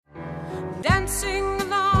dancing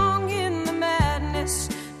along in the madness.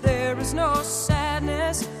 There is no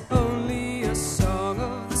sadness, only a song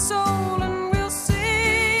of the soul, and we'll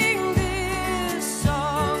sing this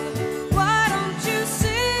song. Why don't you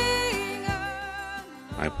sing along?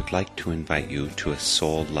 I would like to invite you to a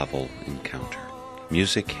soul-level encounter.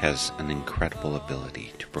 Music has an incredible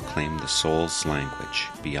ability to proclaim the soul's language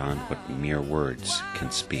beyond what mere words can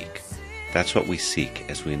speak. That's what we seek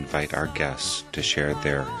as we invite our guests to share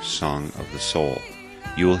their song of the soul.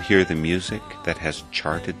 You will hear the music that has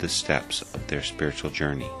charted the steps of their spiritual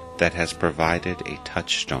journey, that has provided a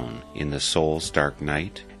touchstone in the soul's dark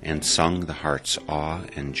night and sung the heart's awe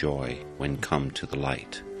and joy when come to the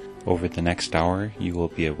light. Over the next hour, you will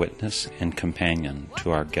be a witness and companion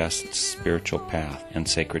to our guests' spiritual path and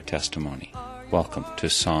sacred testimony. Welcome to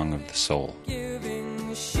Song of the Soul.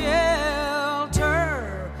 Giving shelter,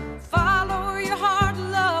 follow your heart,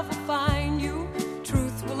 love will find you,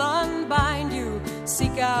 truth will unbind you,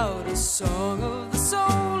 seek out a song of the soul,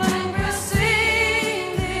 and we'll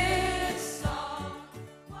sing this song.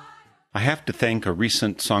 I have to thank a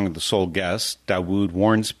recent Song of the Soul guest, Dawood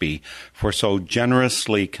Warnsby, for so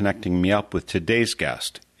generously connecting me up with today's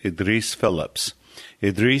guest, Idris Phillips.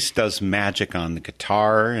 Idris does magic on the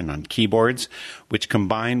guitar and on keyboards, which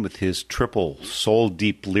combine with his triple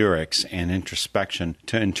soul-deep lyrics and introspection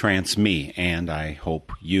to entrance me, and I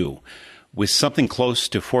hope you. With something close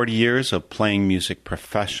to 40 years of playing music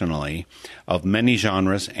professionally, of many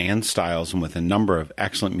genres and styles, and with a number of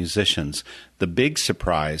excellent musicians, the big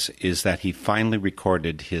surprise is that he finally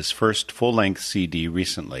recorded his first full-length CD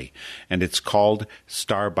recently, and it's called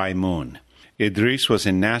Star by Moon. Idris was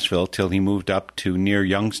in Nashville till he moved up to near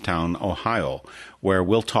Youngstown, Ohio, where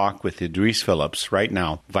we'll talk with Idris Phillips right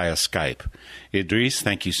now via Skype. Idris,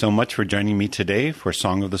 thank you so much for joining me today for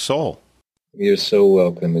Song of the Soul. You're so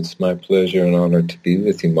welcome. It's my pleasure and honor to be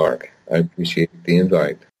with you, Mark. I appreciate the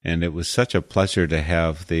invite. And it was such a pleasure to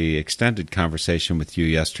have the extended conversation with you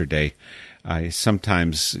yesterday. I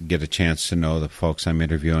sometimes get a chance to know the folks I'm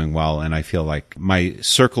interviewing well, and I feel like my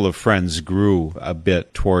circle of friends grew a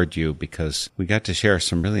bit toward you because we got to share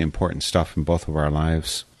some really important stuff in both of our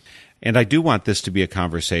lives. And I do want this to be a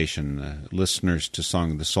conversation. Listeners to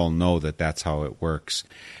Song of the Soul know that that's how it works.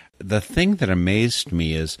 The thing that amazed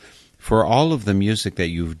me is, for all of the music that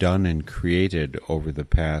you've done and created over the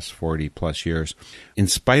past 40-plus years, in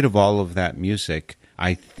spite of all of that music,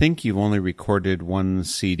 I think you've only recorded one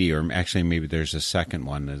CD, or actually maybe there's a second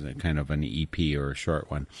one, as a kind of an EP or a short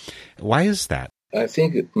one. Why is that? I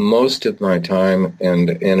think most of my time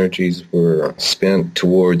and energies were spent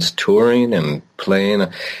towards touring and playing.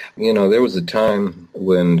 You know, there was a time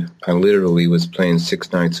when I literally was playing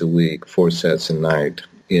 6 nights a week, 4 sets a night,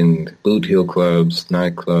 in Boot Hill clubs,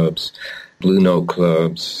 nightclubs, Blue Note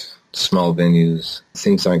clubs, small venues,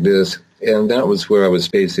 things like this. And that was where I was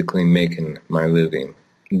basically making my living.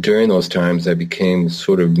 During those times, I became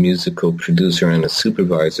sort of musical producer and a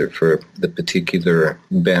supervisor for the particular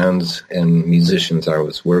bands and musicians I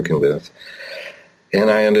was working with. And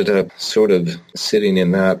I ended up sort of sitting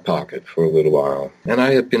in that pocket for a little while. And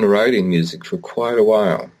I had been writing music for quite a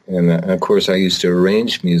while. And of course, I used to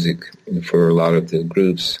arrange music for a lot of the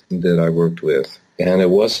groups that I worked with. And it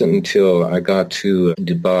wasn't until I got to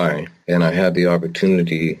Dubai and I had the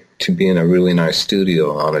opportunity to be in a really nice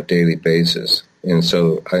studio on a daily basis. And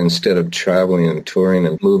so instead of traveling and touring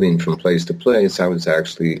and moving from place to place, I was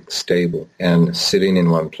actually stable and sitting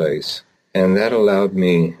in one place. And that allowed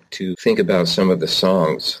me to think about some of the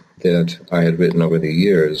songs that I had written over the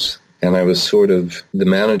years. And I was sort of the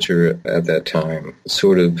manager at that time,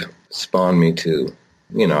 sort of spawned me to,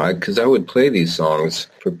 you know, because I would play these songs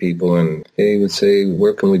for people and they would say,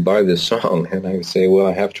 where can we buy this song? And I would say, well,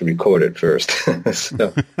 I have to record it first.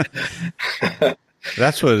 So.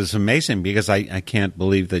 That's what is amazing, because I can't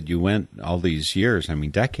believe that you went all these years, I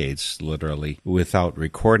mean decades literally, without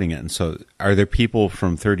recording it. And so are there people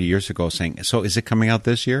from 30 years ago saying, so is it coming out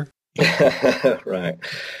this year? Right.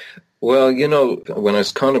 Well, you know, when I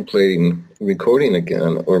was contemplating recording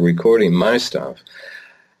again or recording my stuff,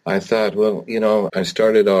 I thought, well, you know, I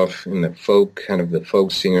started off in the folk, kind of the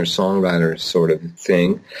folk singer-songwriter sort of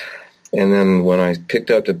thing. And then when I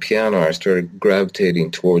picked up the piano, I started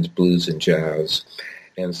gravitating towards blues and jazz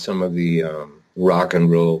and some of the rock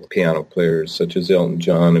and roll piano players such as Elton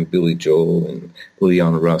John and Billy Joel and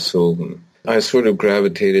Leon Russell. And I sort of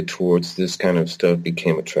gravitated towards this kind of stuff,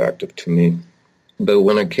 became attractive to me. But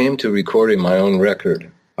when I came to recording my own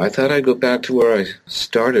record, I thought I'd go back to where I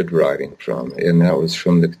started writing from, and that was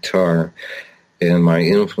from the guitar and my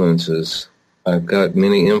influences. I've got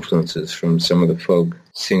many influences from some of the folk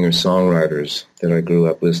singer-songwriters that I grew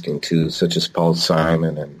up listening to, such as Paul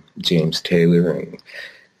Simon and James Taylor and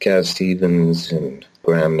Cat Stevens and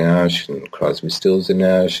Graham Nash and Crosby, Stills and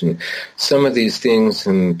Nash, and some of these things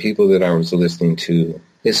and people that I was listening to,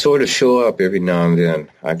 they sort of show up every now and then,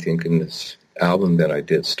 I think, in this album that I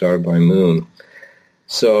did, Starred by Moon.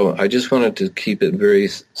 So I just wanted to keep it very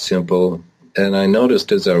simple, and I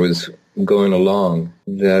noticed as I was going along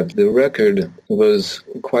that the record was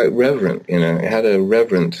quite reverent, it had a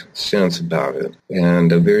reverent sense about it,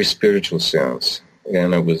 and a very spiritual sense.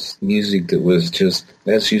 And it was music that was just,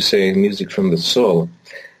 as you say, music from the soul.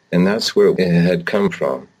 And that's where it had come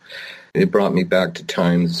from. It brought me back to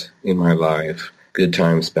times in my life, good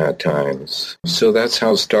times, bad times. So that's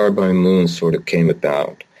how Starred by Moon sort of came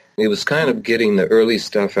about. It was kind of getting the early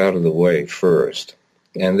stuff out of the way first.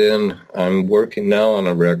 And then I'm working now on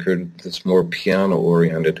a record that's more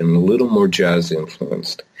piano-oriented and a little more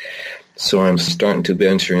jazz-influenced. So I'm starting to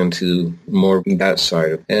venture into more that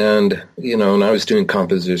side. And, and I was doing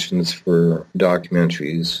compositions for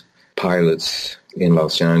documentaries, pilots in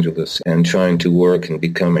Los Angeles, and trying to work and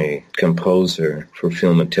become a composer for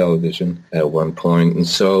film and television at one point. And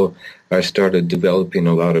so I started developing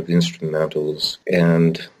a lot of instrumentals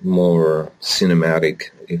and more cinematic,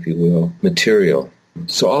 if you will, material.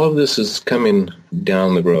 So all of this is coming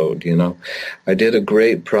down the road, I did a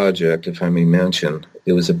great project, if I may mention.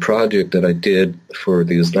 It was a project that I did for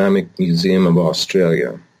the Islamic Museum of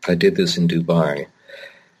Australia. I did this in Dubai.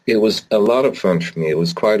 It was a lot of fun for me. It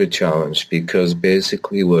was quite a challenge because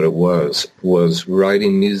basically what it was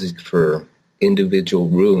writing music for individual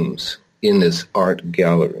rooms in this art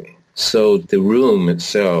gallery. So the room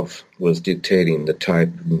itself was dictating the type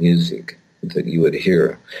of music that you would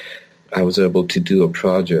hear. I was able to do a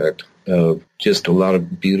project of just a lot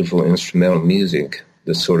of beautiful instrumental music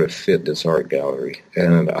that sort of fit this art gallery.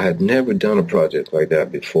 And I had never done a project like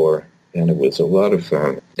that before, and it was a lot of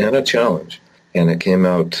fun and a challenge. And it came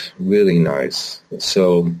out really nice.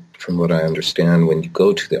 So from what I understand, when you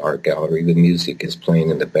go to the art gallery, the music is playing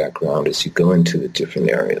in the background as you go into the different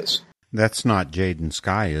areas. That's not Jade and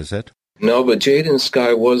Sky, is it? No, but Jade and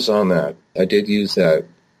Sky was on that. I did use that.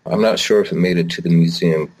 I'm not sure if it made it to the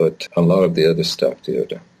museum, but a lot of the other stuff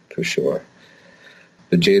did, for sure.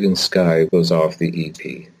 But Jade and Sky was off the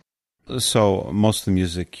EP. So most of the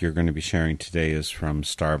music you're going to be sharing today is from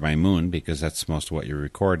Starred by Moon, because that's most of what you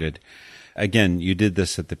recorded. Again, you did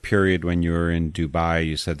this at the period when you were in Dubai.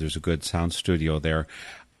 You said there's a good sound studio there.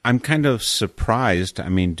 I'm kind of surprised. I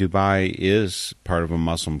mean, Dubai is part of a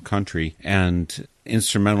Muslim country, and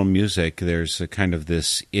instrumental music, there's a kind of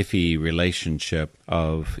this iffy relationship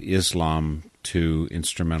of Islam to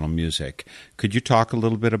instrumental music. Could you talk a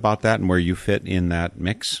little bit about that and where you fit in that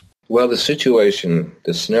mix? Well, the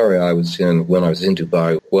scenario I was in when I was in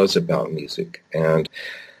Dubai was about music. And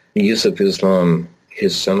Yusuf Islam,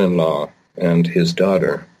 his son-in-law, and his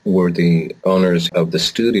daughter were the owners of the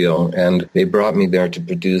studio, and they brought me there to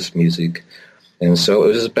produce music. And so it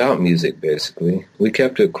was about music, basically. We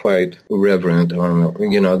kept it quite reverent.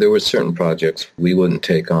 There were certain projects we wouldn't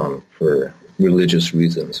take on for religious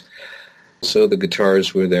reasons. So the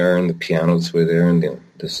guitars were there, and the pianos were there, and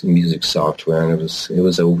this music software, and it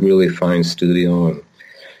was a really fine studio, and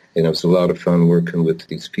it was a lot of fun working with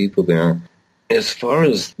these people there. As far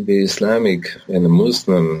as the Islamic and the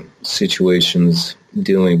Muslim situations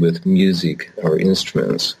dealing with music or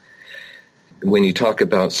instruments, when you talk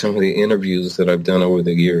about some of the interviews that I've done over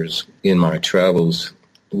the years in my travels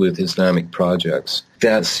with Islamic projects,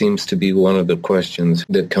 that seems to be one of the questions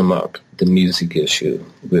that come up, the music issue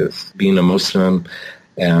with being a Muslim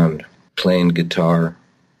and playing guitar,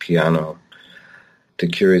 piano. They're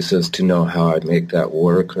curious as to know how I make that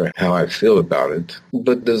work or how I feel about it.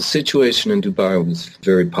 But the situation in Dubai was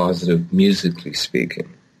very positive, musically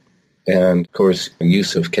speaking. And, of course,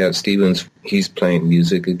 Yusuf Cat Stevens, he's playing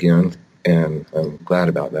music again, and I'm glad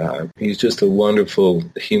about that. He's just a wonderful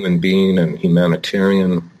human being and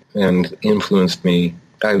humanitarian and influenced me.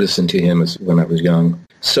 I listened to him when I was young.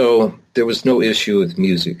 So there was no issue with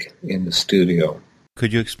music in the studio.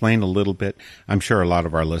 Could you explain a little bit? I'm sure a lot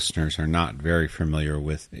of our listeners are not very familiar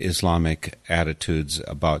with Islamic attitudes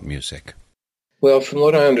about music. Well, from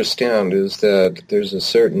what I understand is that there's a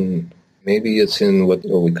certain, maybe it's in what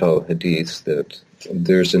we call hadith, that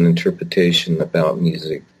there's an interpretation about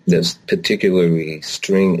music that's particularly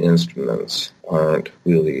string instruments aren't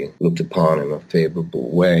really looked upon in a favorable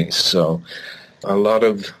way. So a lot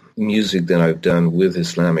of music that I've done with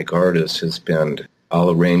Islamic artists has been, I'll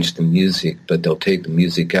arrange the music, but they'll take the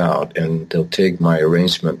music out and they'll take my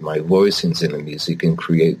arrangement, my voicings in the music and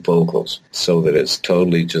create vocals so that it's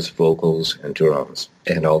totally just vocals and drums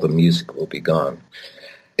and all the music will be gone.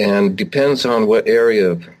 And depends on what area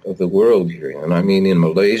of the world you're in. I mean, in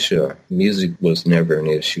Malaysia, music was never an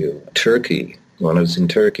issue. Turkey, when I was in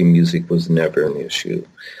Turkey, music was never an issue.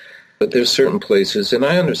 But there's certain places, and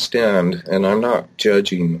I understand, and I'm not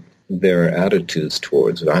judging their attitudes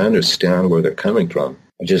towards it. I understand where they're coming from.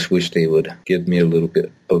 I just wish they would give me a little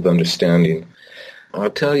bit of understanding. I'll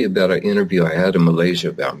tell you about an interview I had in Malaysia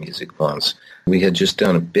about music once. We had just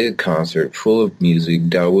done a big concert full of music.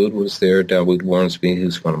 Dawood was there, Dawood Warnsby,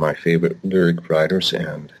 who's one of my favorite lyric writers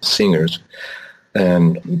and singers,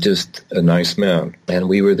 and just a nice man. And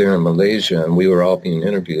we were there in Malaysia, and we were all being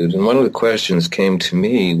interviewed. And one of the questions came to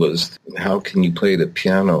me was, how can you play the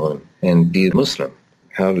piano and be a Muslim?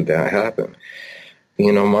 How did that happen?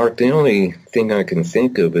 You know, Mark, the only thing I can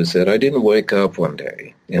think of is that I didn't wake up one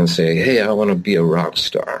day and say, hey, I want to be a rock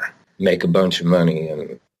star, make a bunch of money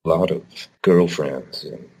and a lot of girlfriends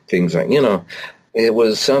and things like, it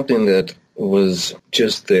was something that was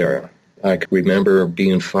just there. I can remember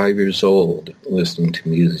being 5 years old, listening to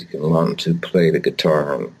music and wanting to play the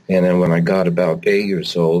guitar. And then when I got about 8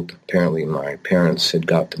 years old, apparently my parents had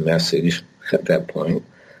got the message at that point.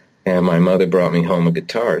 And my mother brought me home a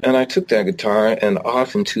guitar. And I took that guitar, and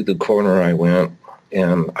off into the corner I went,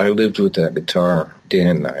 and I lived with that guitar day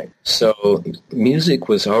and night. So music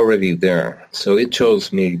was already there. So it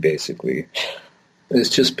chose me, basically.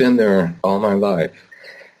 It's just been there all my life.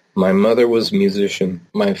 My mother was a musician.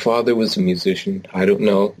 My father was a musician. I don't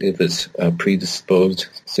know if it's a predisposed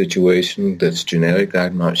situation that's genetic.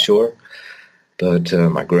 I'm not sure. But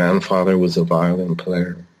my grandfather was a violin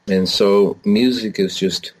player. And so music is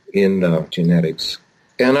just in genetics.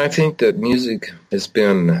 And I think that music has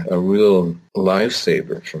been a real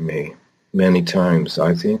lifesaver for me many times.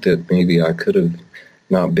 I think that maybe I could have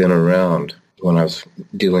not been around when I was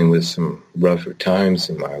dealing with some rougher times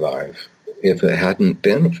in my life if it hadn't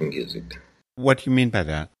been for music. What do you mean by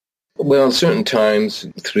that? Well, certain times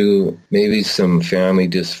through maybe some family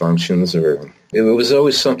dysfunctions, or it was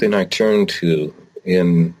always something I turned to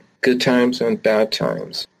in good times and bad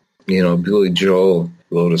times. Billy Joel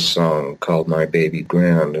wrote a song called My Baby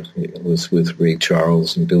Grand. It was with Ray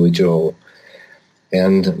Charles and Billy Joel.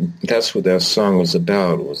 And that's what that song was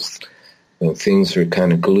about, was when things are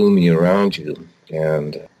kind of gloomy around you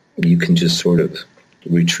and you can just sort of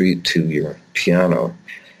retreat to your piano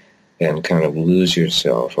and kind of lose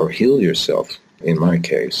yourself or heal yourself. In my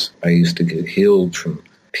case, I used to get healed from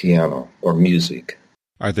piano or music.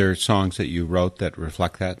 Are there songs that you wrote that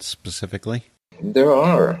reflect that specifically? There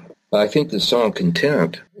are. I think the song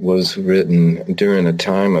Content was written during a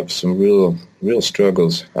time of some real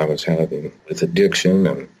struggles I was having with addiction,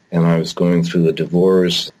 and I was going through a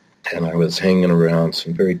divorce, and I was hanging around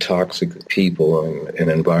some very toxic people and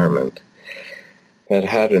environment. I'd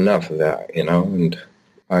had enough of that, and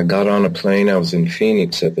I got on a plane. I was in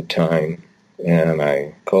Phoenix at the time, and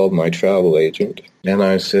I called my travel agent, and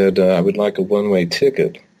I said, I would like a one-way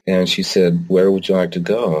ticket. And she said, where would you like to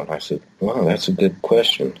go? And I said, wow, that's a good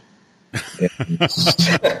question.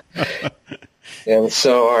 And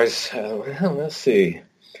so I said, well, let's see.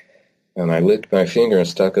 And I licked my finger and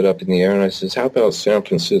stuck it up in the air, and I said, how about San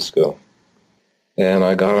Francisco? And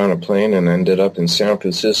I got on a plane and ended up in San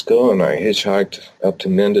Francisco, and I hitchhiked up to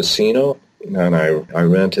Mendocino, and I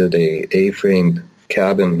rented a A-frame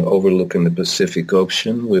cabin overlooking the Pacific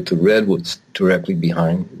Ocean with the redwoods directly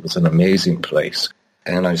behind. It was an amazing place.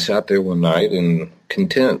 And I sat there one night, and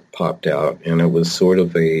Content popped out, and it was sort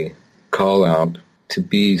of a call out to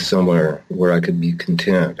be somewhere where I could be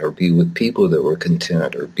content, or be with people that were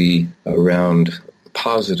content, or be around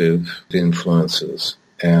positive influences.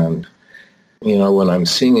 And, when I'm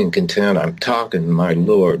singing Content, I'm talking, my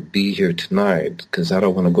Lord, be here tonight, because I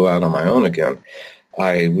don't want to go out on my own again.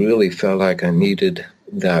 I really felt like I needed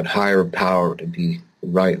that higher power to be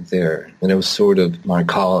right there. And it was sort of my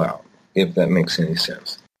call out, if that makes any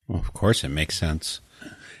sense. Well, of course it makes sense.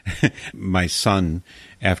 My son,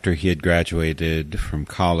 after he had graduated from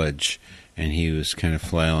college and he was kind of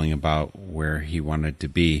flailing about where he wanted to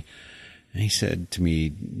be, and he said to me,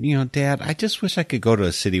 Dad, I just wish I could go to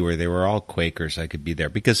a city where they were all Quakers. I could be there.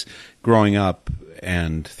 Because growing up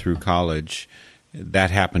and through college, that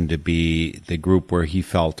happened to be the group where he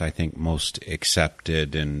felt, I think, most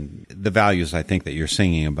accepted, and the values I think that you're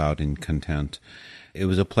singing about in Content. It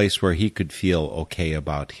was a place where he could feel okay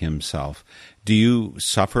about himself. Do you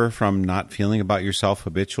suffer from not feeling about yourself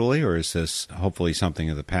habitually, or is this hopefully something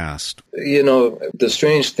of the past? The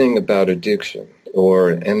strange thing about addiction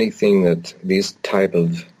or anything that these type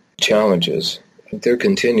of challenges, they're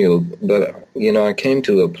continual. But, I came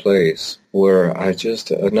to a place where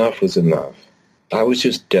enough was enough. I was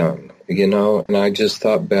just done. and I just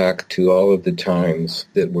thought back to all of the times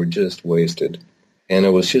that were just wasted. And it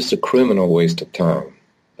was just a criminal waste of time.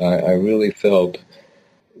 I really felt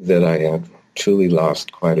that I had truly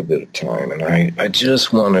lost quite a bit of time, and I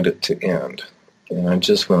just wanted it to end. And I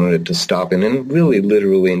just wanted it to stop. And then really,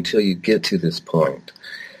 literally, until you get to this point,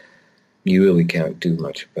 you really can't do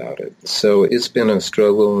much about it. So it's been a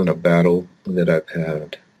struggle and a battle that I've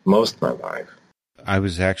had most of my life. I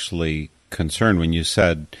was actually concerned when you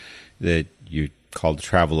said that you called a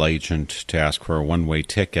travel agent to ask for a one-way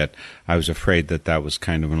ticket. I was afraid that that was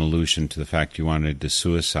kind of an allusion to the fact you wanted to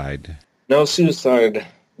suicide. No suicide.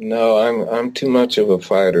 No, I'm too much of a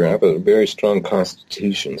fighter. I have a very strong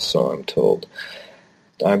constitution, so I'm told.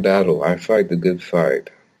 I battle. I fight the good fight.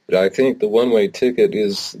 But I think the one-way ticket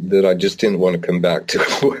is that I just didn't want to come back to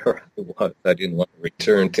where I was. I didn't want a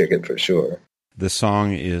return ticket for sure. The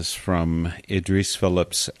song is from Idris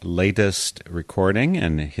Phillips' latest recording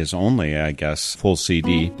and his only, I guess, full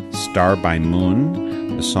CD, Star by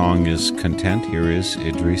Moon. The song is Content. Here is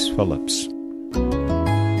Idris Phillips.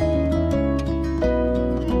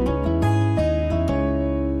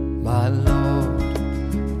 My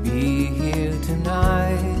Lord, be here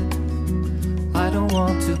tonight. I don't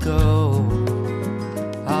want to go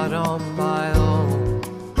out on my own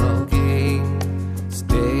again.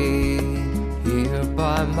 Stay here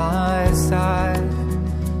by my side.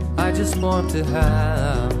 I just want to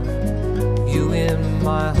have you in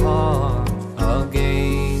my heart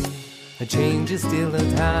again. A change is still at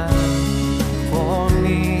hand for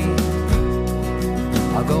me.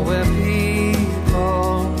 I'll go where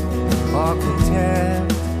people are content.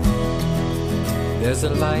 There's a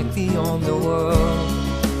light beyond the world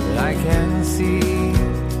that I can see,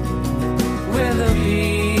 where the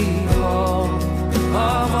people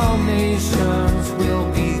of all nations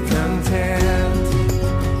will be content.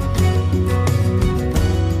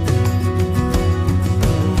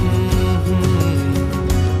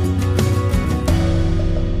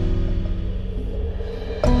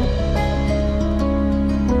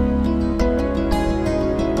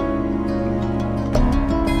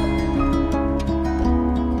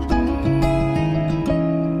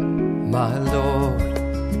 My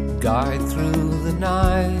Lord, guide through the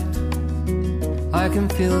night. I can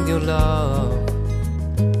feel your love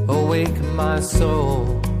awaken my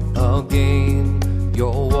soul again.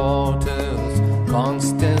 Your waters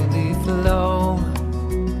constantly flow,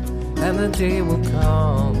 and the day will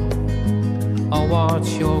come. I'll watch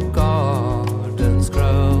your gardens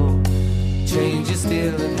grow. Change is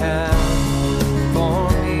still at hand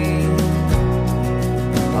for me.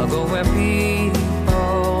 I'll go where people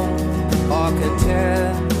are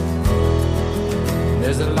content.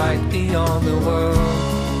 There's a light beyond the world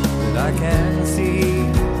that I can see,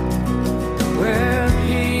 where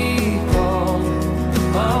people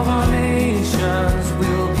of all nations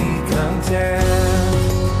will be content.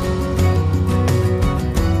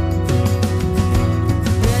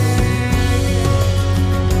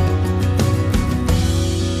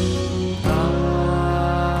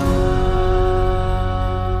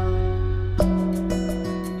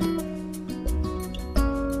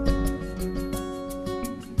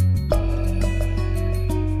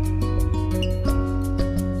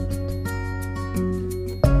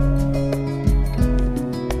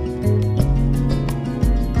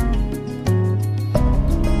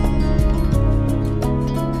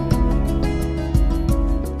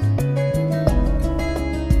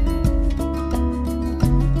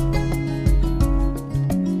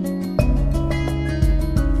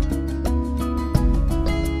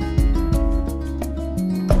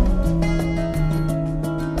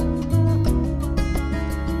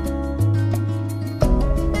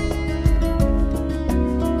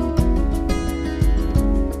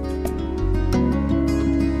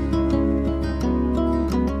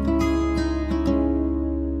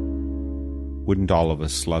 Wouldn't all of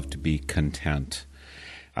us love to be content?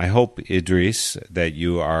 I hope, Idris, that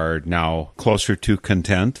you are now closer to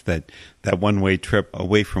content, that one-way trip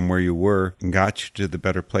away from where you were got you to the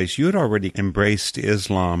better place. You had already embraced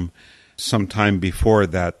Islam sometime before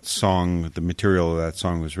that song, the material of that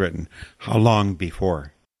song was written. How long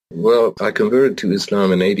before? Well, I converted to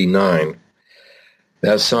Islam in 89.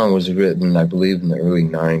 That song was written, I believe, in the early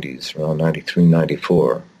 90s, around 93,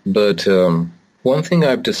 94. But one thing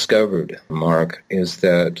I've discovered, Mark, is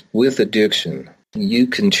that with addiction, you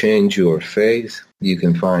can change your faith, you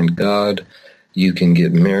can find God, you can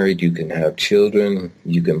get married, you can have children,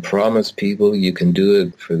 you can promise people, you can do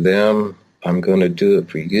it for them. I'm going to do it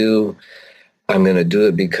for you. I'm going to do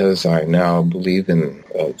it because I now believe in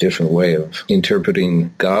a different way of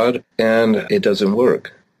interpreting God, and it doesn't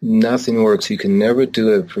work. nothing works. You can never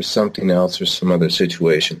do it for something else or some other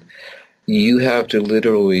situation. You have to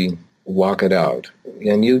literally walk it out.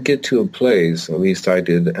 And you get to a place, at least I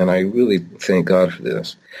did, and I really thank God for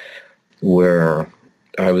this, where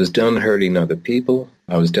I was done hurting other people.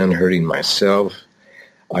 I was done hurting myself.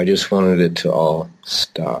 I just wanted it to all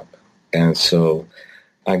stop. And so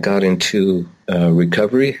I got into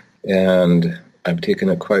recovery, and I've taken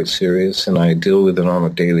it quite serious, and I deal with it on a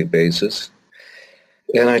daily basis.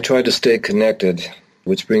 And I try to stay connected,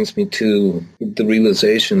 which brings me to the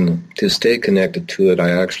realization to stay connected to it. I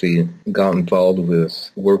actually got involved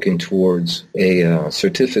with working towards a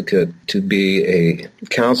certificate to be a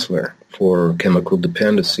counselor for chemical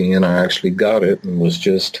dependency, and I actually got it and was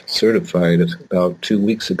just certified about 2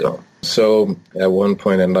 weeks ago. So at one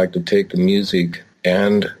point I'd like to take the music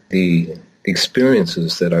and the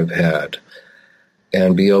experiences that I've had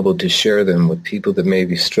and be able to share them with people that may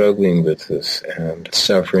be struggling with this and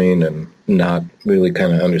suffering and not really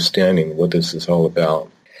kind of understanding what this is all about.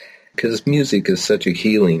 Because music is such a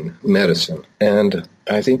healing medicine. And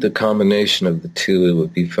I think the combination of the two, it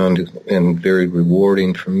would be fun and very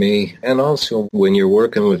rewarding for me. And also when you're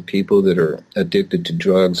working with people that are addicted to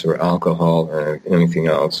drugs or alcohol or anything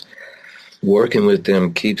else, working with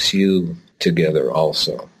them keeps you together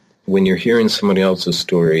also. When you're hearing somebody else's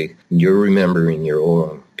story, you're remembering your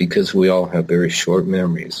own, because we all have very short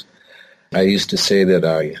memories. I used to say that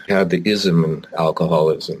I had the ism in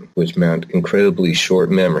alcoholism, which meant incredibly short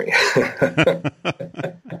memory.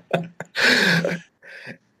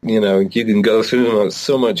 You can go through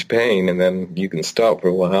so much pain, and then you can stop for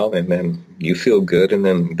a while, and then you feel good, and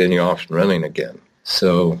then you're off and running again.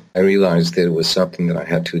 So I realized that it was something that I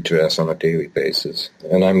had to address on a daily basis.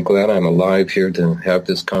 And I'm glad I'm alive here to have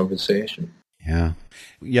this conversation. Yeah.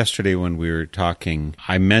 Yesterday when we were talking,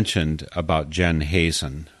 I mentioned about Jen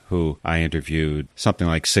Hazen, who I interviewed something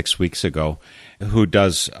like 6 weeks ago, who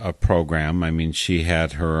does a program. I mean, she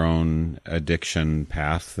had her own addiction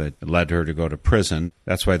path that led her to go to prison.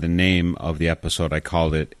 That's why the name of the episode, I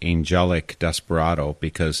called it Angelic Desperado,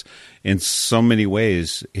 because in so many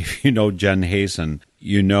ways, if you know Jen Hazen,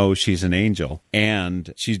 you know she's an angel.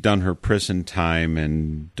 And she's done her prison time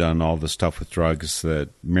and done all the stuff with drugs that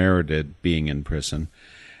merited being in prison.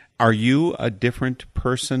 Are you a different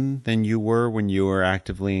person than you were when you were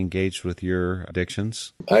actively engaged with your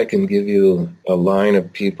addictions? I can give you a line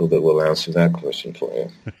of people that will answer that question for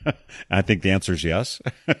you. I think the answer is yes.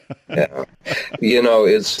 Yeah.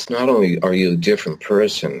 It's not only are you a different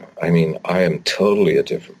person, I mean, I am totally a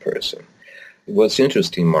different person. What's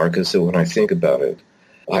interesting, Mark, is that when I think about it,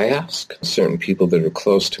 I ask certain people that are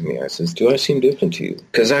close to me, I says, do I seem different to you?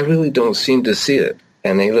 Because I really don't seem to see it.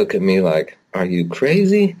 And they look at me like, are you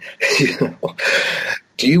crazy?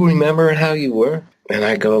 Do you remember how you were? And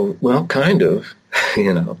I go, well, kind of,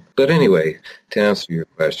 But anyway, to answer your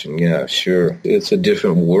question, yeah, sure. It's a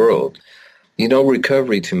different world.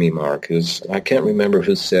 Recovery to me, Mark, is, I can't remember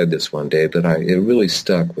who said this one day, but it really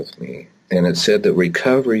stuck with me. And it said that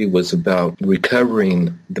recovery was about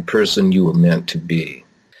recovering the person you were meant to be.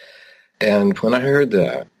 And when I heard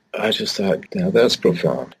that, I just thought, that's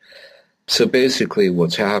profound. So basically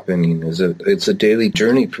what's happening is that it's a daily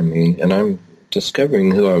journey for me, and I'm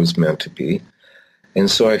discovering who I was meant to be. And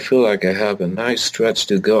so I feel like I have a nice stretch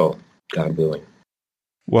to go, God willing.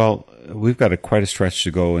 Well, we've got quite a stretch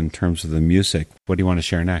to go in terms of the music. What do you want to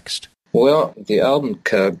share next? Well, the album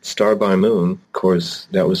cut, Star by Moon, of course,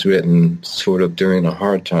 that was written sort of during a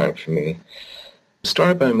hard time for me.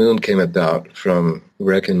 Star by Moon came about from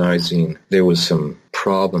recognizing there was some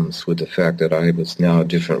problems with the fact that I was now a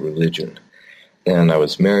different religion. And I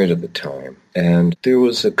was married at the time. And there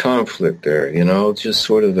was a conflict there, just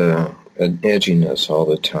sort of an edginess all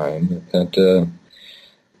the time. And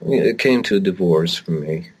it came to a divorce for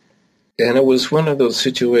me. And it was one of those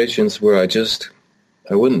situations where I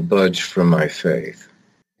wouldn't budge from my faith.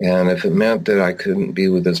 And if it meant that I couldn't be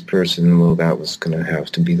with this person, well, that was going to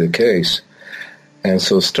have to be the case. And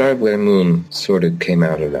so Star by Moon sort of came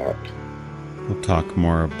out of that. We'll talk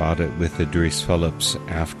more about it with Idris Phillips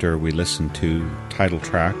after we listen to the title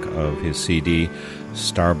track of his CD,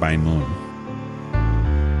 Star by Moon.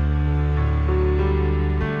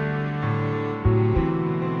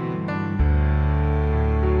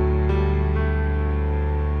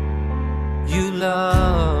 You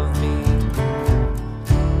love me,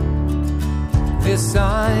 this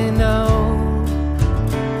I know.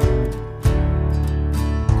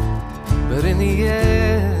 But in the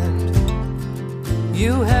end,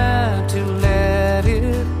 you had to let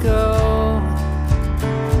it go.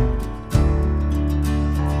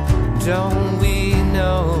 Don't we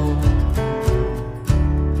know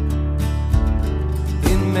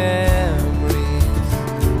it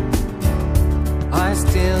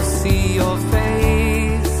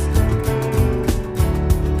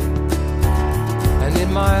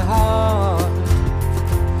heart.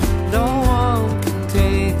 No one can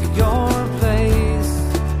take your place.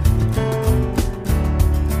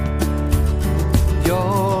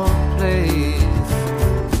 Your place.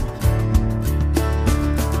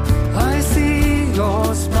 I see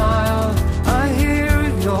your smile. I hear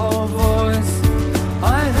your voice.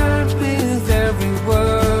 I hurt with every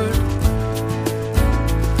word.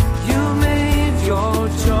 You made your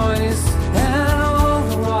choice, and all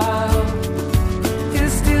the while it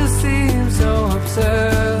still seems so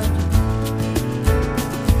absurd.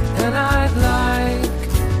 And I'd like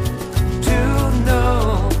to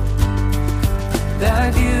know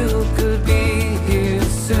that you could be here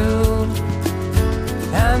soon,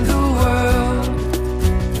 and the world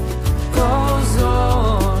goes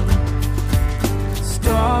on,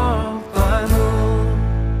 star by moon.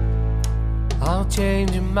 I'll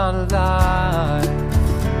change my life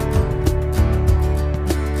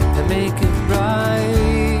and make it right.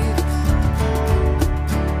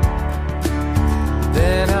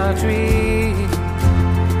 Then I dream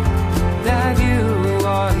that you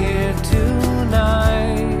are here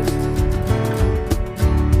tonight.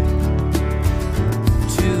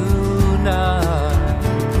 Tonight.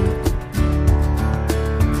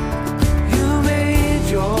 You made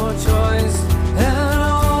your choice, and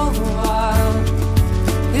all the while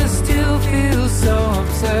it still feels so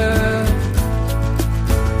absurd.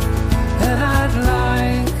 And I'd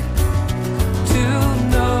like to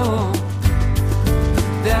know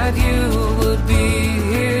that you would be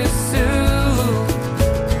here soon,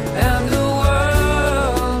 and the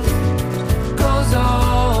world goes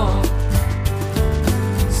on,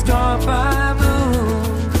 star by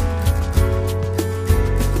moon.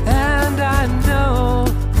 And I know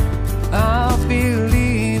I'll be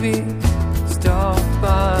leaving, star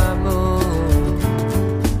by moon.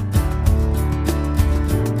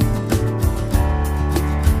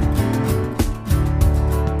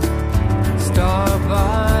 Star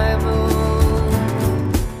by moon.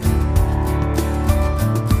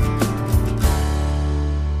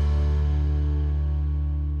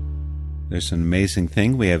 There's an amazing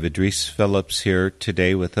thing. We have Idris Phillips here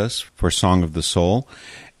today with us for Song of the Soul,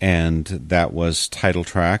 and that was title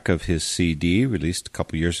track of his CD released a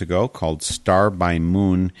couple years ago called Star by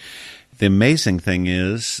Moon. The amazing thing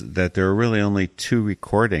is that there are really only 2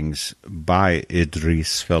 recordings by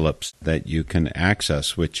Idris Phillips that you can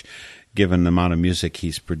access, which, given the amount of music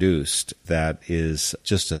he's produced, that is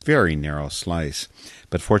just a very narrow slice.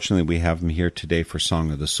 But fortunately, we have him here today for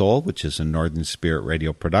Song of the Soul, which is a Northern Spirit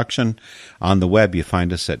Radio production. On the web, you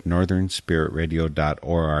find us at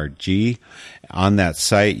northernspiritradio.org. On that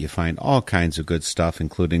site, you find all kinds of good stuff,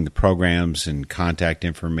 including the programs and contact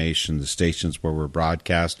information, the stations where we're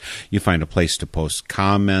broadcast. You find a place to post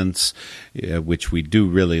comments, which we do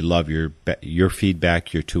really love your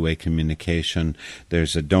feedback, your two-way communication.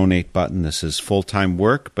 There's a donate button. This is full-time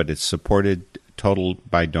work, but it's supported total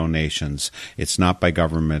by donations. It's not by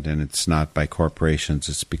government and it's not by corporations.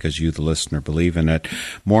 It's because you, the listener, believe in it.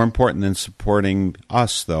 More important than supporting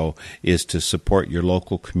us, though, is to support your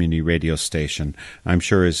local community radio station. I'm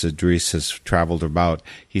sure as Idris has traveled about,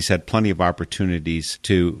 he's had plenty of opportunities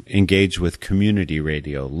to engage with community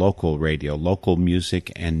radio, local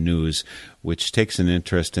music and news, which takes an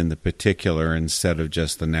interest in the particular instead of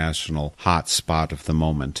just the national hot spot of the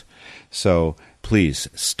moment. So please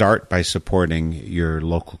start by supporting your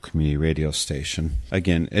local community radio station.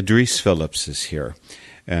 Again, Idris Phillips is here.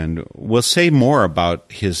 And we'll say more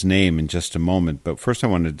about his name in just a moment, but first I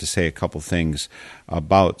wanted to say a couple things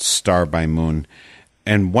about Star by Moon.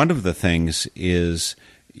 And one of the things is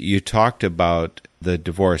you talked about the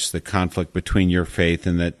divorce, the conflict between your faith,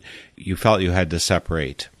 and that you felt you had to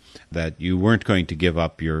separate, that you weren't going to give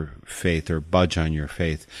up your faith or budge on your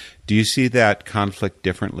faith. Do you see that conflict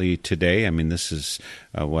differently today? I mean, this is,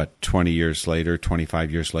 20 years later,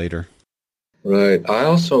 25 years later? Right. I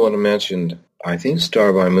also want to mention, I think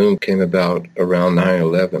Star by Moon came about around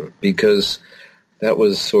 9/11 because that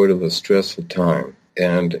was sort of a stressful time.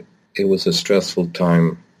 And it was a stressful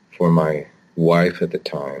time for my wife at the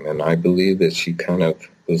time. And I believe that she kind of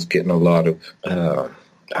was getting a lot of,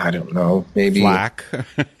 I don't know, maybe flack,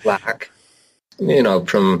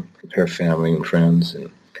 from her family and friends.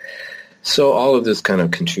 And so all of this kind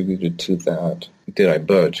of contributed to that. Did I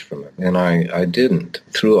budge from it? And I didn't.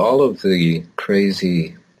 Through all of the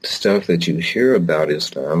crazy stuff that you hear about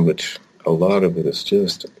Islam, which a lot of it is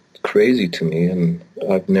just crazy to me, and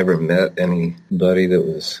I've never met anybody that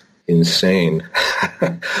was insane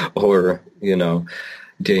or,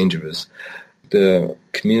 dangerous. The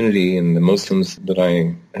community and the Muslims that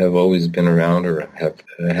I have always been around or have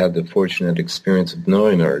had the fortunate experience of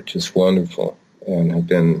knowing are just wonderful. and have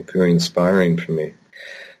been very inspiring for me.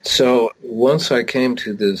 So once I came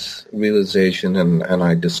to this realization and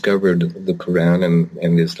I discovered the Quran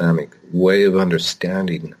and the Islamic way of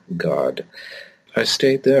understanding God, I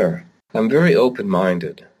stayed there. I'm very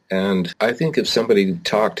open-minded. And I think if somebody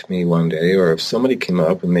talked to me one day, or if somebody came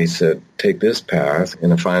up and they said, take this path,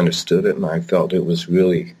 and if I understood it and I felt it was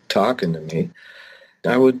really talking to me,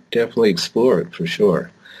 I would definitely explore it for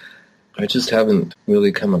sure. I just haven't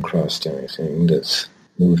really come across anything that's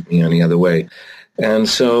moved me any other way. And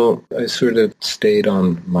so I sort of stayed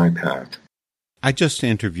on my path. I just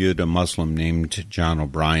interviewed a Muslim named John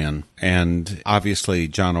O'Brien, and obviously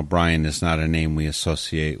John O'Brien is not a name we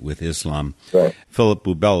associate with Islam. Right. Philip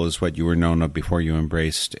Boubel is what you were known of before you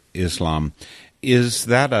embraced Islam. Is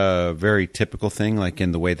that a very typical thing, like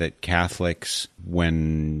in the way that Catholics,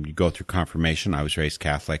 when you go through confirmation, I was raised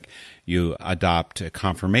Catholic, you adopt a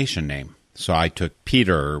confirmation name? So I took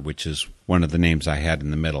Peter, which is one of the names I had in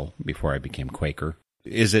the middle before I became Quaker.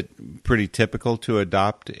 Is it pretty typical to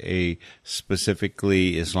adopt a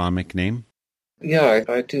specifically Islamic name? Yeah,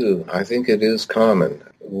 I do. I think it is common.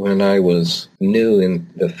 When I was new in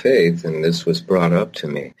the faith and this was brought up to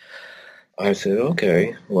me, I said,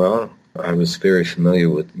 okay, well, I was very familiar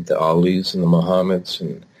with the Alis and the Muhammads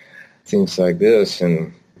and things like this,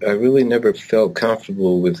 and I really never felt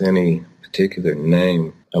comfortable with any particular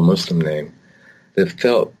name, a Muslim name, that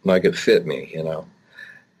felt like it fit me, you know.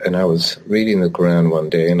 And I was reading the Quran one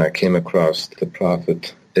day, and I came across the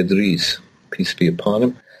prophet Idris, peace be upon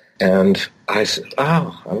him, and I said,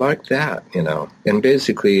 oh, I like that, you know. And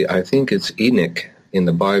basically, I think it's Enoch in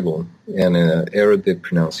the Bible, and an Arabic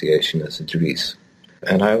pronunciation is Idris.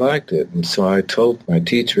 And I liked it, and so I told my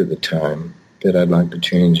teacher at the time that I'd like to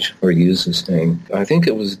change or use this name. I think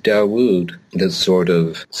it was Dawood that sort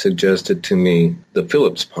of suggested to me the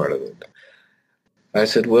Phillips part of it. I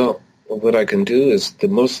said, well, what I can do is the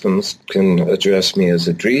Muslims can address me as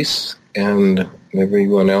Idris, and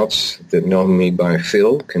everyone else that know me by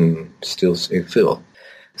Phil can still say Phil.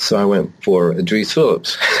 So I went for Idris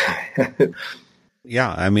Phillips.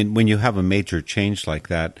 Yeah, I mean, when you have a major change like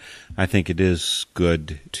that, I think it is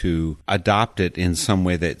good to adopt it in some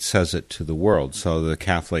way that says it to the world. So the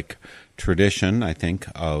Catholic tradition, I think,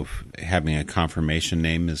 of having a confirmation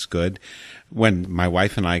name is good. When my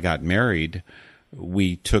wife and I got married,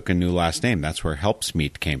 we took a new last name. That's where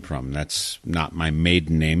Helpsmeet came from. That's not my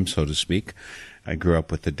maiden name, so to speak. I grew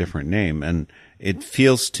up with a different name. And it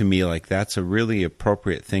feels to me like that's a really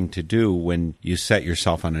appropriate thing to do when you set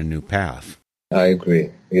yourself on a new path. I agree,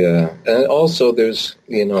 yeah. And also there's,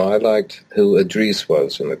 I liked who Idris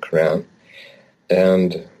was in the Quran.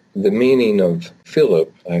 And the meaning of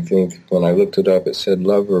Philip, I think, when I looked it up, it said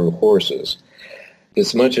lover of horses.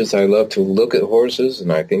 As much as I love to look at horses,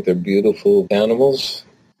 and I think they're beautiful animals,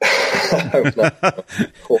 I'm not a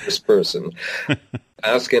horse person.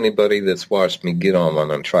 Ask anybody that's watched me get on one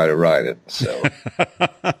and try to ride it. So,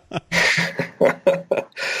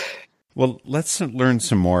 well, let's learn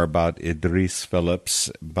some more about Idris Phillips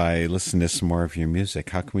by listening to some more of your music.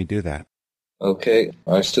 How can we do that? Okay,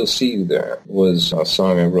 I Still See You There was a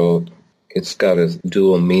song I wrote. It's got a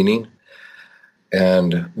dual meaning,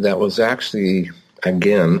 and that was actually,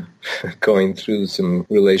 again, going through some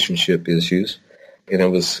relationship issues. And it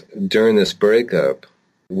was during this breakup,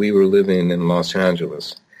 we were living in Los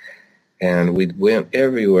Angeles, and we went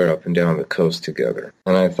everywhere up and down the coast together.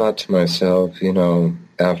 And I thought to myself,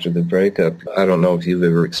 after the breakup, I don't know if you've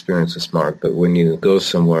ever experienced this, Mark, but when you go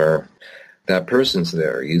somewhere, that person's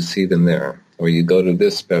there, you see them there. Or you go to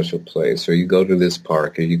this special place, or you go to this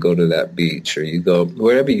park, or you go to that beach, or you go,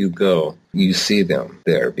 wherever you go, you see them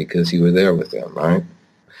there because you were there with them, right?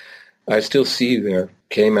 I Still See You There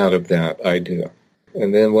came out of that idea.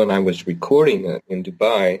 And then when I was recording it in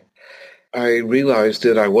Dubai, I realized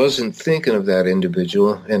that I wasn't thinking of that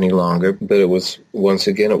individual any longer, but it was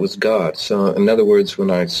God. So in other words, when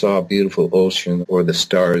I saw a beautiful ocean or the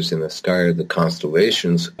stars in the sky or the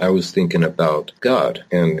constellations, I was thinking about God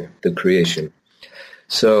and the creation.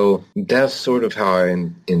 So that's sort of how I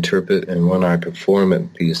interpret, and when I perform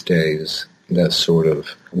it these days, that's sort of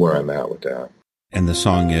where I'm at with that. And the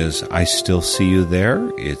song is I Still See You There.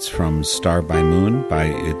 It's from Star by Moon by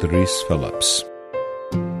Idris Phillips.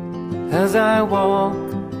 As I walk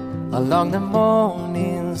along the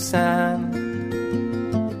morning sand,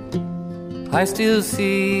 I still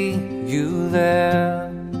see you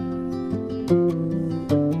there,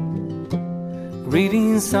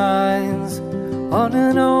 reading signs on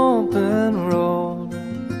an open road.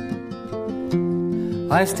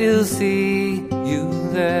 I still see you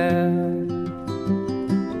there.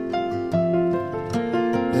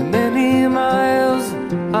 The many miles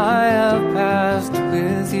I have passed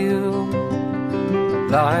with you,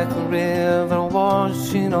 like a river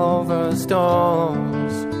washing over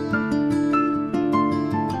storms.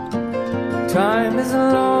 Time is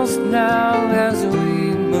lost now as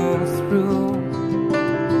we move through.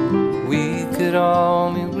 We could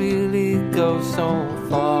only really go so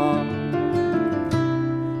far.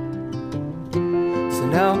 So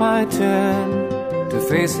now I turn to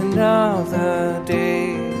face another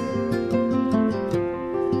day.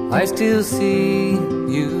 I still see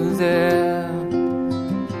you there,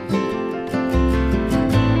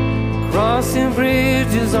 crossing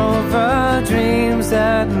bridges over dreams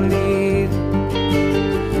that lead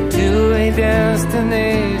to a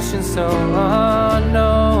destination so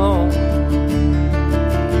unknown.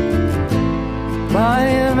 My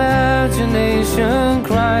imagination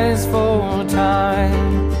cries for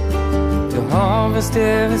time to harvest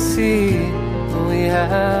every seed we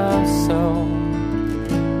have sown.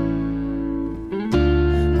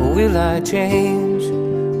 Will I change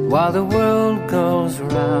while the world goes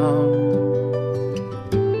round?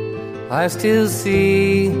 I still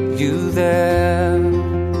see you there.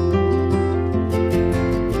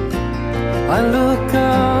 I look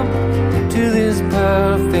up to this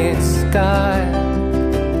perfect sky.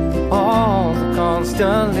 All the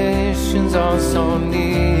constellations are so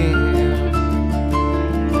near.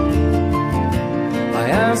 I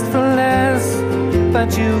asked for less,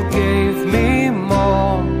 but you gave me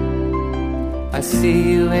more. I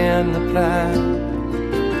see you in the plan,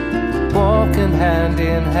 walking hand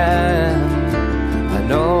in hand. I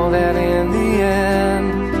know that in the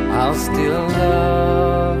end I'll still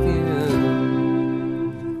love you.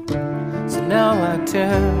 So now I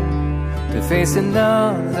turn to face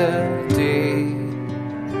another day.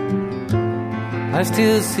 I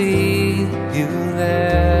still see you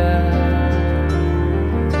there.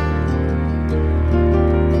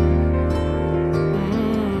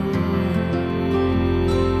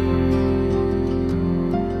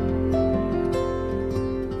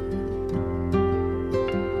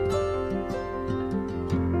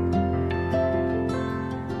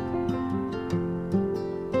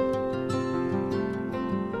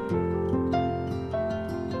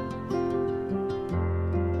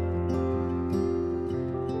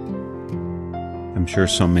 I'm sure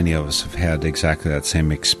so many of us have had exactly that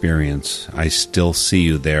same experience. I still see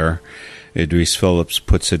you there. Idris Phillips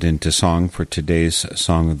puts it into song for today's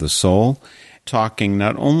Song of the Soul, talking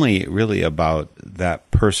not only really about that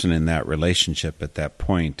person in that relationship at that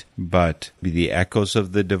point, but the echoes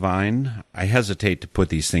of the divine. I hesitate to put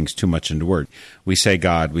these things too much into words. We say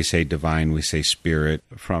God, we say divine, we say spirit.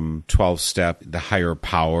 From 12-step, the higher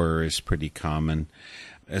power is pretty common.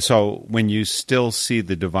 So when you still see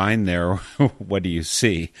the divine there, what do you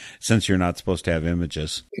see, since you're not supposed to have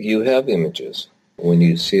images? You have images. When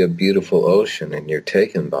you see a beautiful ocean and you're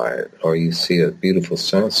taken by it, or you see a beautiful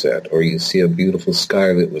sunset, or you see a beautiful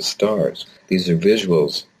sky lit with stars, these are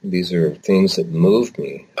visuals. These are things that move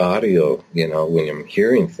me. Audio, when I'm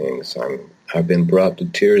hearing things, I've been brought to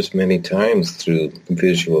tears many times through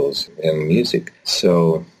visuals and music.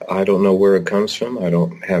 So I don't know where it comes from. I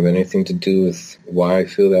don't have anything to do with why I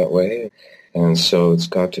feel that way. And so it's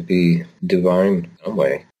got to be divine some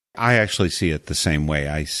way. I actually see it the same way.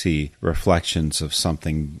 I see reflections of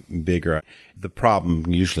something bigger. The problem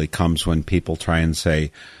usually comes when people try and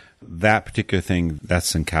say, that particular thing,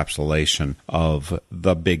 that's encapsulation of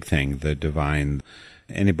the big thing, the divine.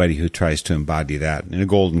 Anybody who tries to embody that in a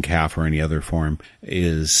golden calf or any other form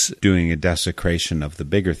is doing a desecration of the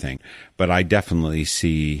bigger thing. But I definitely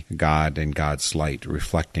see God and God's light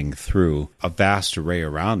reflecting through a vast array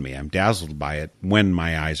around me. I'm dazzled by it when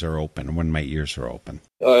my eyes are open, when my ears are open.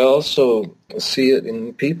 I also see it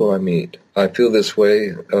in people I meet. I feel this way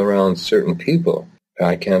around certain people.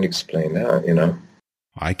 I can't explain that,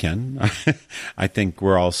 I can. I think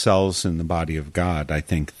we're all cells in the body of God. I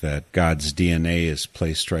think that God's DNA is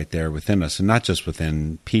placed right there within us, and not just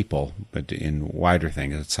within people, but in wider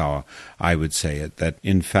things. That's how I would say it. That,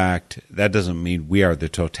 in fact, that doesn't mean we are the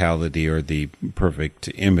totality or the perfect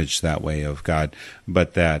image that way of God,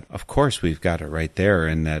 but that, of course, we've got it right there,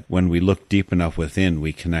 and that when we look deep enough within,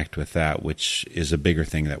 we connect with that, which is a bigger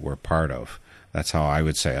thing that we're part of. That's how I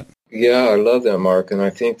would say it. Yeah, I love that, Mark, and I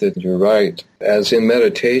think that you're right. As in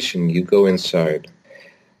meditation, you go inside.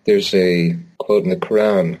 There's a quote in the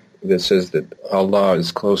Quran that says that Allah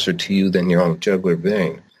is closer to you than your own jugular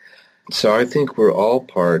vein. So I think we're all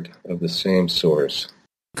part of the same source.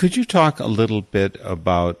 Could you talk a little bit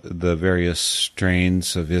about the various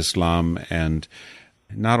strains of Islam and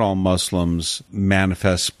not all Muslims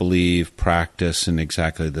manifest, believe, practice in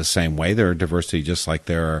exactly the same way. There are diversity just like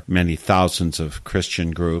there are many thousands of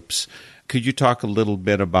Christian groups. Could you talk a little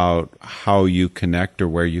bit about how you connect or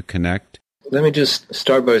where you connect? Let me just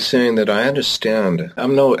start by saying that I understand.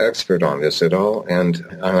 I'm no expert on this at all, and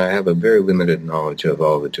I have a very limited knowledge of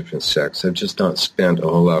all the different sects. I've just not spent a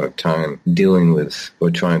whole lot of time dealing with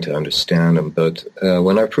or trying to understand them. But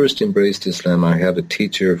when I first embraced Islam, I had a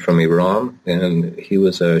teacher from Iran, and he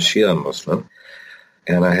was a Shia Muslim.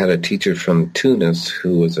 And I had a teacher from Tunis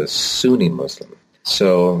who was a Sunni Muslim.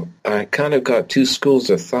 So I kind of got two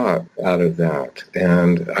schools of thought out of that,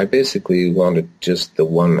 and I basically wanted just the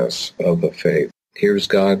oneness of the faith. Here's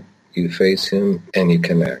God, you face him, and you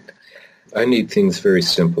connect. I need things very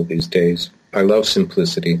simple these days. I love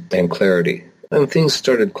simplicity and clarity. And things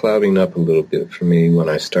started clouding up a little bit for me when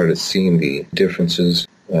I started seeing the differences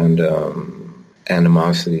and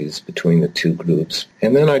animosities between the two groups.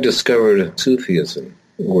 And then I discovered Sufism,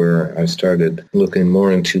 where I started looking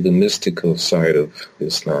more into the mystical side of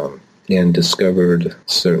Islam and discovered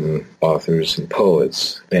certain authors and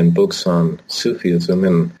poets and books on Sufism,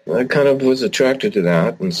 and I kind of was attracted to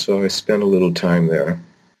that, and so I spent a little time there.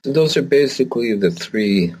 So those are basically the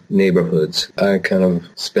three neighborhoods I kind of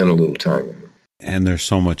spent a little time in. And there's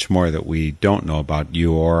so much more that we don't know about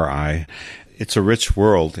you or I. It's a rich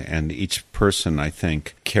world, and each person, I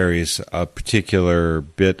think, carries a particular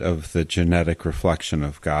bit of the genetic reflection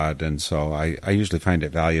of God, and so I usually find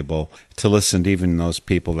it valuable to listen to even those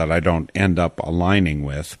people that I don't end up aligning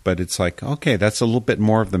with, but it's like, okay, that's a little bit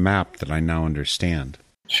more of the map that I now understand.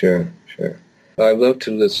 Sure. I love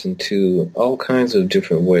to listen to all kinds of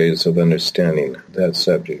different ways of understanding that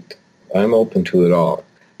subject. I'm open to it all.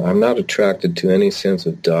 I'm not attracted to any sense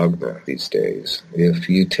of dogma these days. If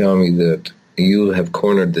you tell me that you have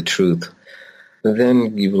cornered the truth,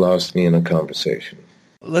 then you've lost me in a conversation.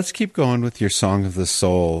 Let's keep going with your Song of the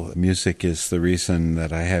Soul. Music is the reason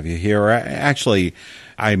that I have you here. Actually,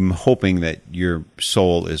 I'm hoping that your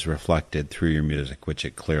soul is reflected through your music, which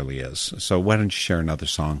it clearly is. So why don't you share another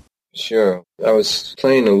song? Sure. I was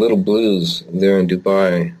playing a little blues there in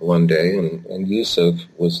Dubai one day, and Yusuf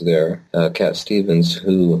was there, Cat Stevens,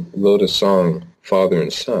 who wrote a song, Father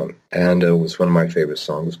and Son, and it was one of my favorite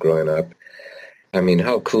songs growing up. I mean,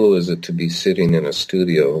 how cool is it to be sitting in a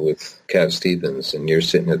studio with Cat Stevens and you're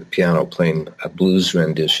sitting at the piano playing a blues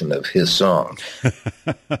rendition of his song?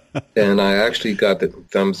 And I actually got the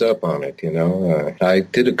thumbs up on it, you know. I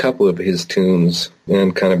did a couple of his tunes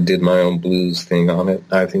and kind of did my own blues thing on it.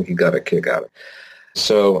 I think he got a kick out of it.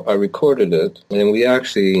 So I recorded it, and we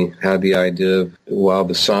actually had the idea of, while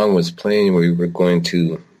the song was playing, we were going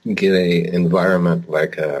to get a environment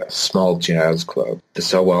like a small jazz club.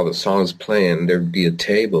 So while the song's playing, there'd be a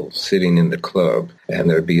table sitting in the club, and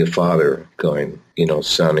there'd be a father going, you know,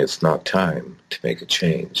 son, it's not time to make a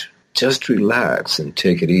change. Just relax and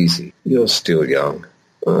take it easy. You're still young.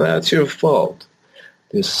 Well, that's your fault.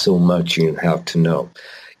 There's so much you have to know.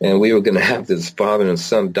 And we were going to have this father and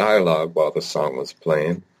son dialogue while the song was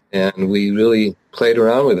playing. And we really played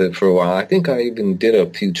around with it for a while. I think I even did a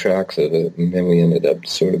few tracks of it, and then we ended up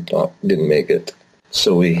didn't make it.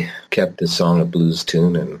 So we kept the song a blues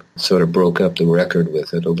tune and sort of broke up the record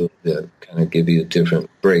with it a little bit, kind of give you a different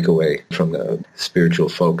breakaway from the spiritual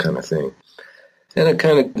folk kind of thing. And it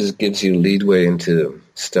kind of just gives you leadway into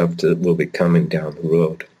stuff that will be coming down the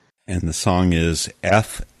road. And the song is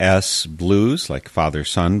FS Blues, like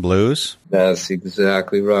Father-Son Blues? That's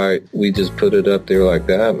exactly right. We just put it up there like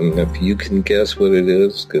that, and if you can guess what it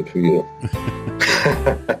is, good for you.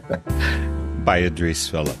 By Idris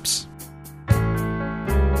Phillips.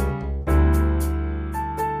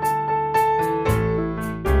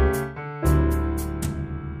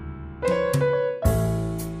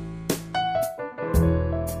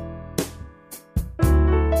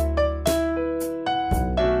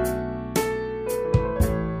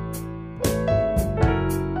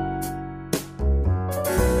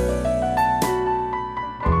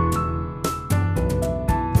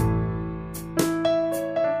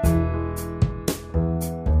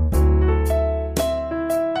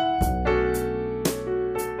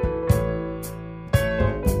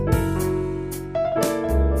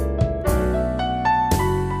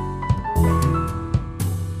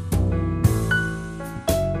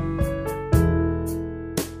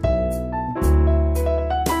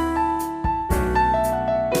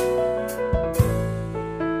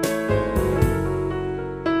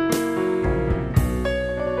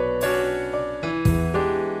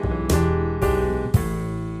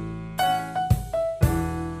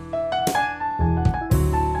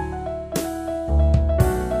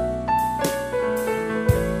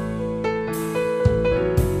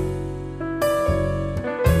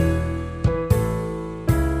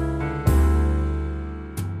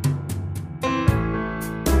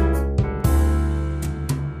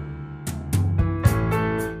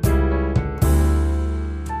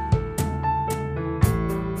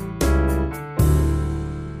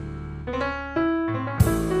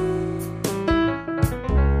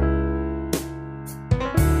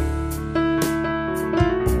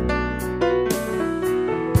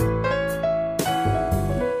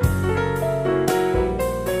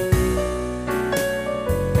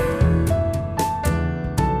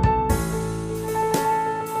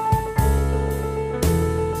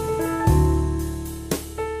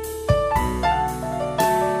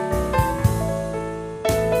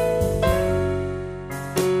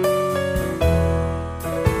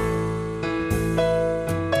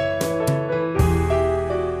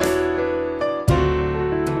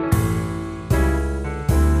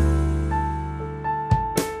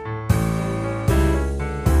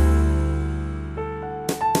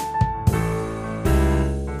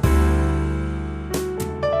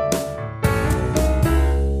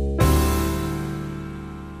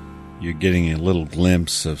 You're getting a little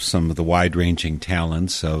glimpse of some of the wide-ranging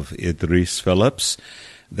talents of Idris Phillips.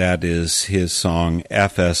 That is his song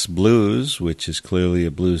FS Blues, which is clearly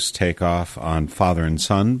a blues takeoff on Father and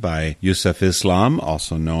Son by Yusuf Islam,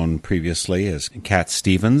 also known previously as Cat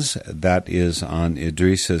Stevens. That is on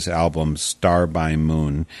Idris's album Star by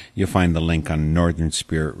Moon. You'll find the link on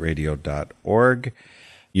northernspiritradio.org.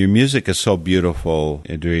 Your music is so beautiful,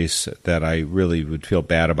 Idris, that I really would feel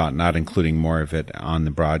bad about not including more of it on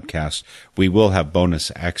the broadcast. We will have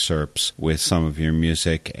bonus excerpts with some of your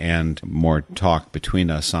music and more talk between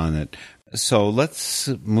us on it. So let's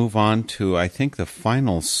move on to, I think, the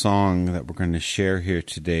final song that we're going to share here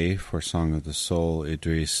today for Song of the Soul,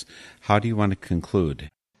 Idris. How do you want to conclude?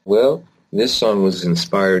 Well, this song was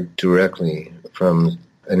inspired directly from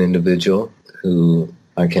an individual who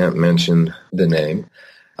I can't mention the name.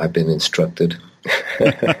 I've been instructed.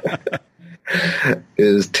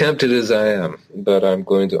 As tempted as I am, but I'm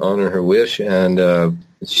going to honor her wish, and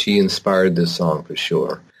she inspired this song for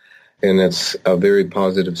sure. And it's a very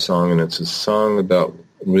positive song, and it's a song about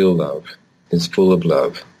real love. It's full of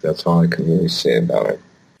love. That's all I can really say about it.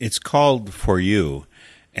 It's called For You.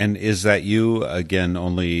 And is that you, again,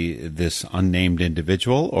 only this unnamed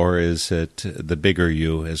individual, or is it the bigger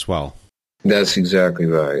you as well? That's exactly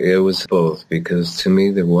right. It was both, because to me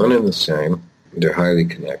they're one and the same. They're highly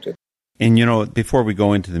connected. And, you know, before we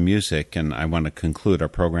go into the music, and I want to conclude our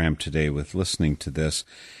program today with listening to this,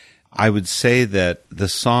 I would say that the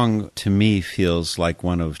song to me feels like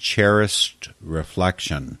one of cherished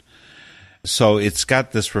reflection. So it's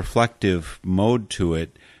got this reflective mode to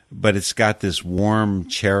it, but it's got this warm,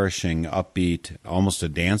 cherishing, upbeat, almost a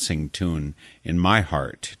dancing tune in my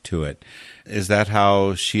heart to it. Is that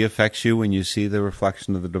how she affects you when you see the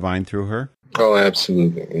reflection of the divine through her? Oh,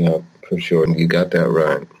 absolutely. Yeah, for sure. You got that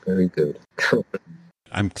right. Very good.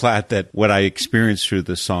 I'm glad that what I experienced through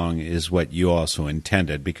the song is what you also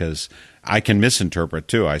intended, because I can misinterpret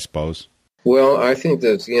too, I suppose. Well, I think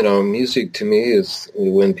that, music to me is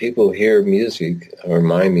when people hear music or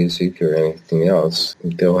my music or anything else,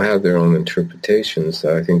 they'll have their own interpretations.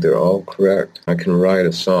 I think they're all correct. I can write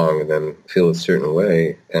a song and then feel a certain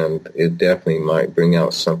way, and it definitely might bring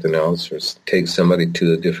out something else or take somebody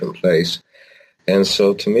to a different place. And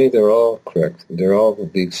so to me, they're all correct. They're all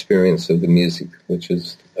the experience of the music, which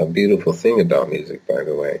is a beautiful thing about music, by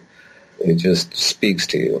the way. It just speaks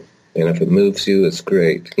to you. And if it moves you, it's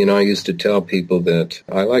great. I used to tell people that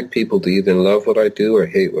I like people to either love what I do or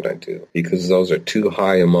hate what I do, because those are two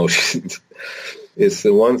high emotions. It's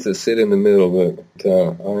the ones that sit in the middle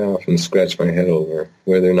that I often scratch my head over,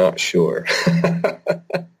 where they're not sure.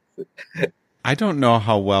 I don't know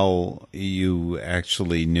how well you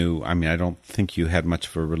actually knew. I mean, I don't think you had much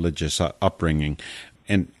of a religious upbringing.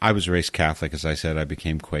 And I was raised Catholic, as I said. I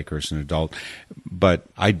became Quaker as an adult. But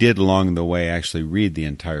I did along the way actually read the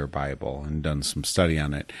entire Bible and done some study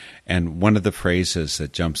on it. And one of the phrases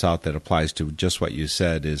that jumps out that applies to just what you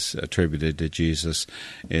said is attributed to Jesus.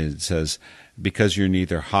 It says, "Because you're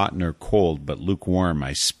neither hot nor cold, but lukewarm,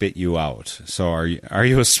 I spit you out." So are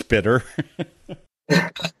you a spitter?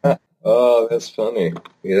 Oh, that's funny.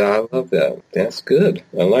 Yeah, I love that. That's good.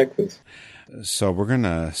 I like this. So we're going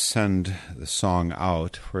to send the song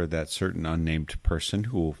out for that certain unnamed person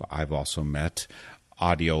who I've also met,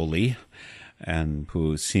 Audioli, and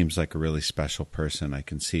who seems like a really special person. I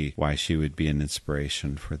can see why she would be an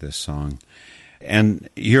inspiration for this song. And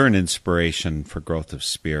you're an inspiration for growth of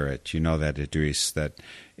spirit. You know that, Idris, that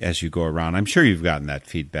as you go around, I'm sure you've gotten that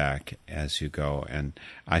feedback as you go, and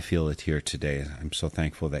I feel it here today. I'm so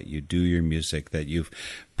thankful that you do your music, that you've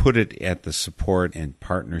put it at the support and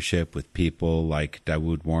partnership with people like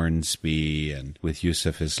Dawood Warnsby and with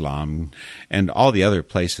Yusuf Islam and all the other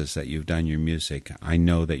places that you've done your music. I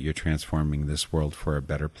know that you're transforming this world for a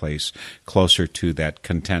better place, closer to that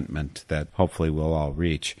contentment that hopefully we'll all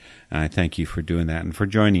reach. And I thank you for doing that and for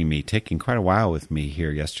joining me, taking quite a while with me here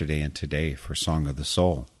yesterday and today for Song of the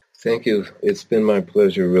Soul. Thank you. It's been my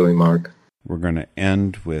pleasure, really, Mark. We're going to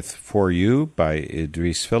end with For You by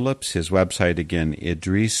Idris Phillips. His website, again,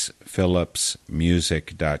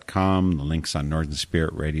 idrisphillipsmusic.com. The link's on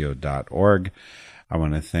northernspiritradio.org. I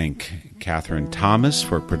want to thank Catherine Thomas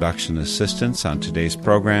for production assistance on today's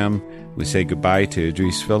program. We say goodbye to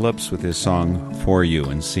Idris Phillips with his song For You,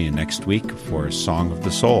 and see you next week for Song of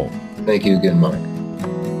the Soul. Thank you again, Mark.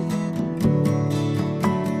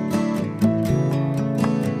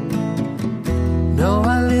 No,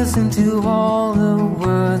 I listen to all the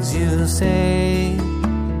words you say.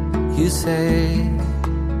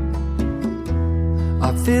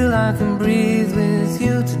 I feel I can breathe with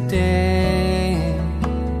you today.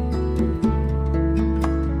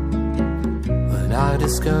 But I I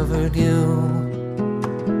discovered you.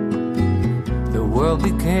 The world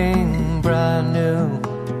became brand new,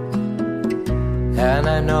 and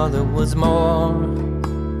I know there was more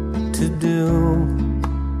to do.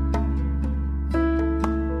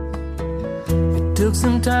 It took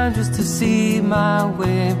some time just to see my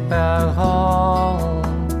way back home.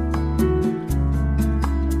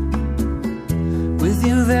 With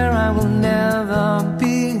you there I will never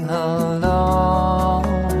be alone.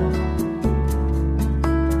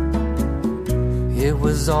 It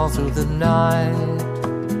was all through the night,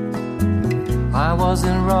 I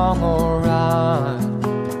wasn't wrong or right.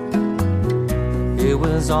 It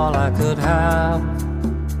was all I could have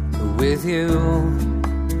with you.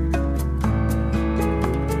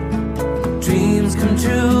 Dreams come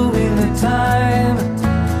true in the time,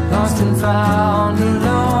 lost and found,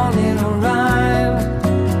 alone in a rhyme.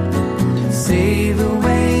 Sail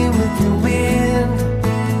away with the wind,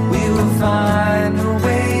 we will find a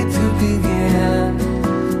way to begin.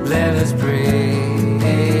 Let us pray.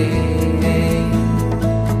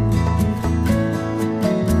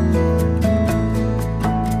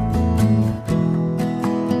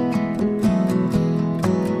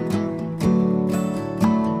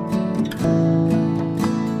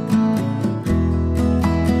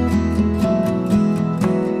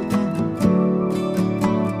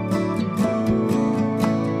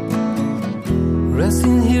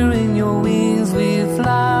 Resting here in your wings, we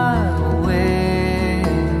fly away.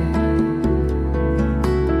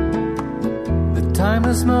 The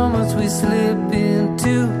timeless moments we slip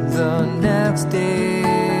into the next day.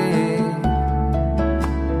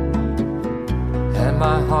 And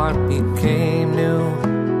my heart became new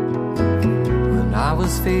when I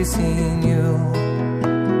was facing you.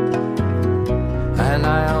 And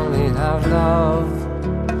I only have love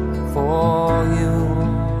for you.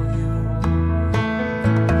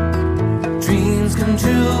 Dreams come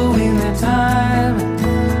true in the time,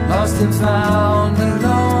 lost and found,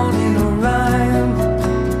 alone in a rhyme.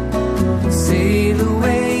 Sail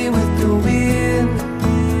away with the wind,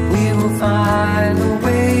 we will find a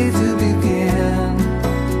way to begin.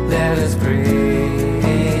 Let us pray.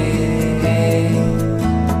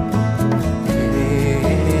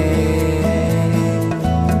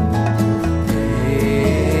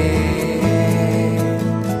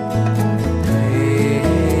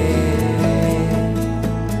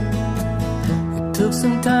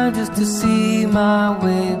 Some time just to see my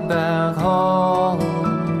way back home.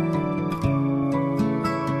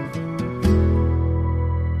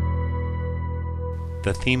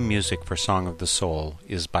 The theme music for Song of the Soul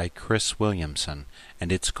is by Chris Williamson,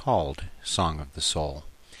 and it's called Song of the Soul.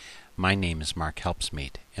 My name is Mark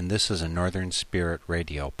Helpsmeet, and this is a Northern Spirit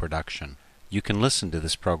Radio production. You can listen to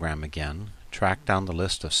this program again, track down the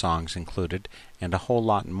list of songs included, and a whole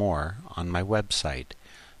lot more on my website,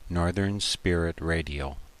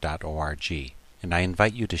 northernspiritradio.org, and I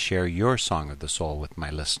invite you to share your Song of the Soul with my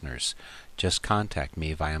listeners. Just contact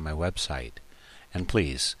me via my website. And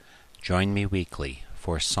please, join me weekly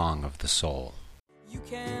for Song of the Soul. You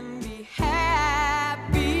can be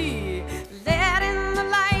happy, let in the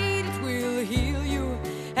light, it will heal you,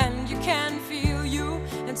 and you can feel you,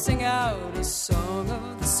 and sing out a song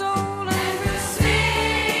of the soul.